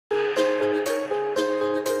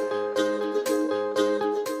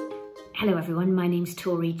Hello everyone, my name's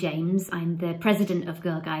Tori James. I'm the President of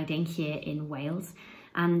Girlguiding here in Wales,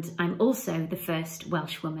 and I'm also the first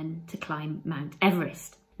Welsh woman to climb Mount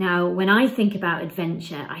Everest. Now, when I think about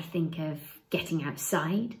adventure, I think of getting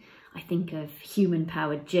outside, I think of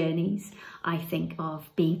human-powered journeys, I think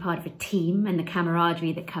of being part of a team and the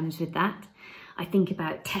camaraderie that comes with that. I think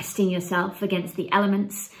about testing yourself against the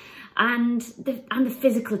elements and the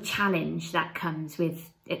physical challenge that comes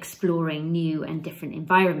with exploring new and different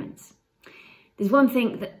environments. There's one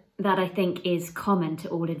thing that I think is common to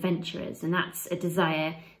all adventurers, and that's a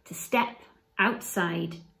desire to step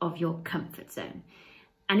outside of your comfort zone.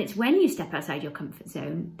 And it's when you step outside your comfort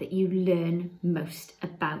zone that you learn most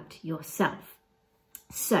about yourself.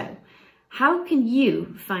 So, how can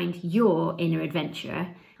you find your inner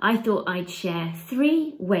adventurer? I thought I'd share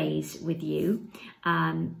 3 ways with you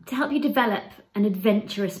to help you develop an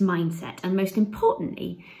adventurous mindset, and most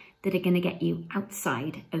importantly, that are going to get you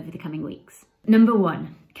outside over the coming weeks. Number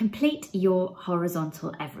 1, complete your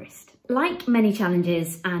horizontal Everest. Like many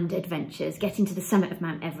challenges and adventures, getting to the summit of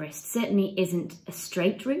Mount Everest certainly isn't a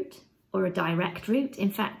straight route or a direct route.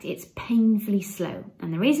 In fact, it's painfully slow.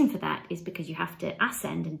 And the reason for that is because you have to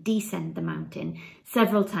ascend and descend the mountain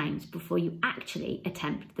several times before you actually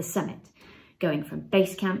attempt the summit, going from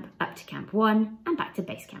base camp up to camp 1 and back to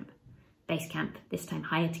base camp. Base camp, this time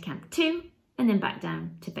higher to camp 2, and then back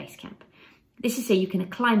down to base camp. This is so you can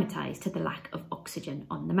acclimatise to the lack of oxygen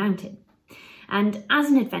on the mountain. And as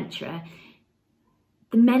an adventurer,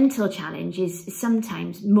 the mental challenge is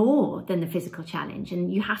sometimes more than the physical challenge,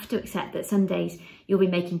 and you have to accept that some days you'll be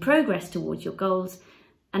making progress towards your goals,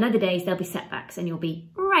 and other days there'll be setbacks and you'll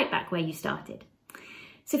be right back where you started.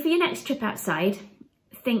 So for your next trip outside,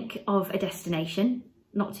 think of a destination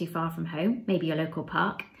not too far from home, maybe your local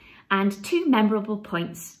park, and 2 memorable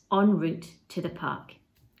points en route to the park.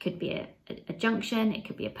 Could be a junction, it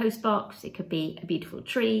could be a post box, it could be a beautiful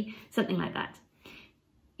tree, something like that.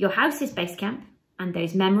 Your house is base camp, and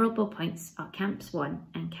those memorable points are camps 1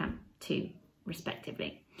 and camp 2,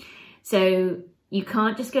 respectively. So you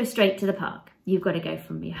can't just go straight to the park. You've got to go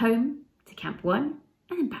from your home to camp 1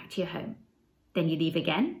 and then back to your home. Then you leave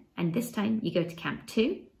again, and this time you go to camp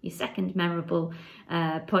 2, your second memorable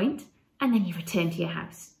point, and then you return to your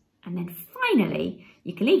house. And then finally,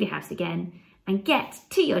 you can leave your house again and get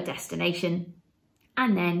to your destination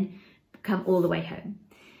and then come all the way home.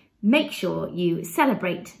 Make sure you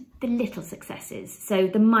celebrate the little successes. So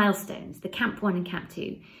the milestones, the camp 1 and camp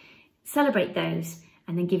 2, celebrate those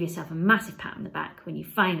and then give yourself a massive pat on the back when you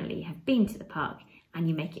finally have been to the park and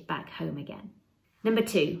you make it back home again. Number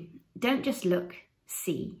 2, don't just look,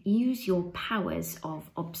 see. Use your powers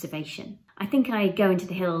of observation. I think I go into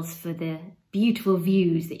the hills for the beautiful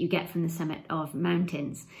views that you get from the summit of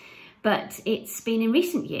mountains. But it's been in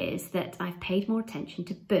recent years that I've paid more attention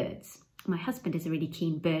to birds. My husband is a really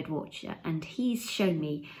keen bird watcher, and he's shown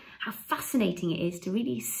me how fascinating it is to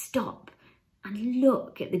really stop and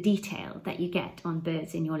look at the detail that you get on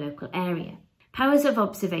birds in your local area. Powers of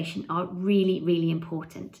observation are really, really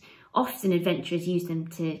important. Often adventurers use them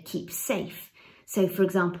to keep safe. So for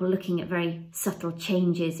example, looking at very subtle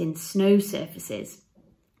changes in snow surfaces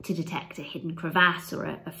to detect a hidden crevasse or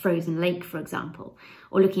a frozen lake, for example,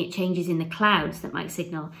 or looking at changes in the clouds that might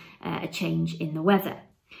signal a change in the weather.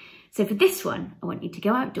 So for this one, I want you to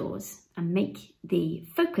go outdoors and make the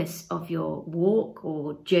focus of your walk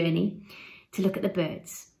or journey to look at the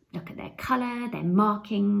birds. Look at their colour, their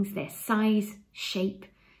markings, their size, shape,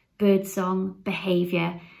 birdsong,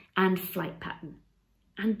 behaviour and flight pattern.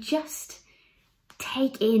 And just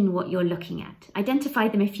take in what you're looking at. Identify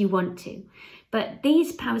them if you want to. But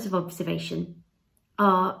these powers of observation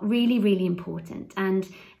are really, really important, and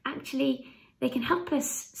actually they can help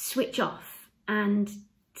us switch off and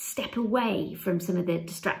step away from some of the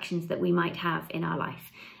distractions that we might have in our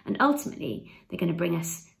life. And ultimately, they're going to bring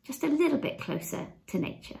us just a little bit closer to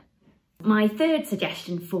nature. My 3rd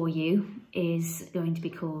suggestion for you is going to be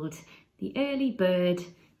called The Early Bird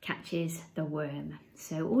Catches the Worm.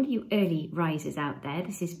 So all you early risers out there,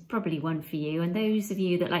 this is probably one for you, and those of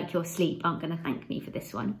you that like your sleep aren't going to thank me for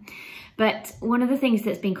this one. But one of the things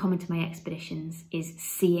that's been common to my expeditions is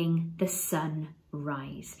seeing the sun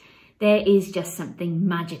rise. There is just something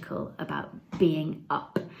magical about being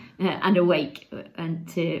up and awake and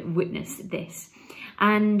to witness this.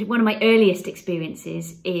 And one of my earliest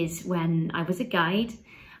experiences is when I was a guide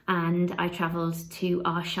and I travelled to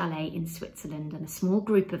our chalet in Switzerland, and a small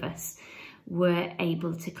group of us were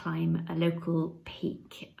able to climb a local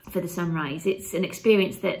peak for the sunrise. It's an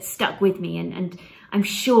experience that stuck with me, and I'm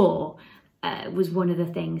sure was one of the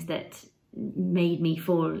things that made me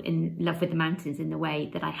fall in love with the mountains in the way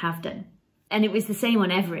that I have done. And it was the same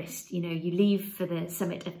on Everest. You know, you leave for the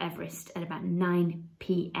summit of Everest at about 9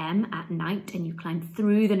 p.m. at night, and you climb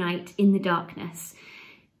through the night in the darkness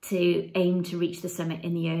to aim to reach the summit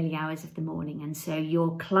in the early hours of the morning. And so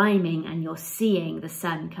you're climbing and you're seeing the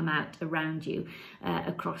sun come out around you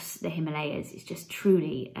across the Himalayas. It's just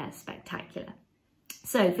truly spectacular.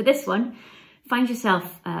 So for this one, find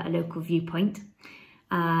yourself a local viewpoint,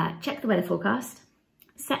 check the weather forecast,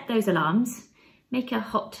 set those alarms, make a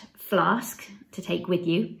hot flask to take with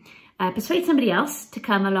you, persuade somebody else to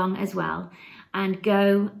come along as well, and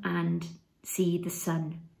go and see the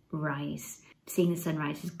sun rise. Seeing the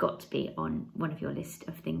sunrise has got to be on one of your list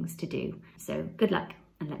of things to do. So good luck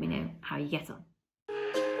and let me know how you get on.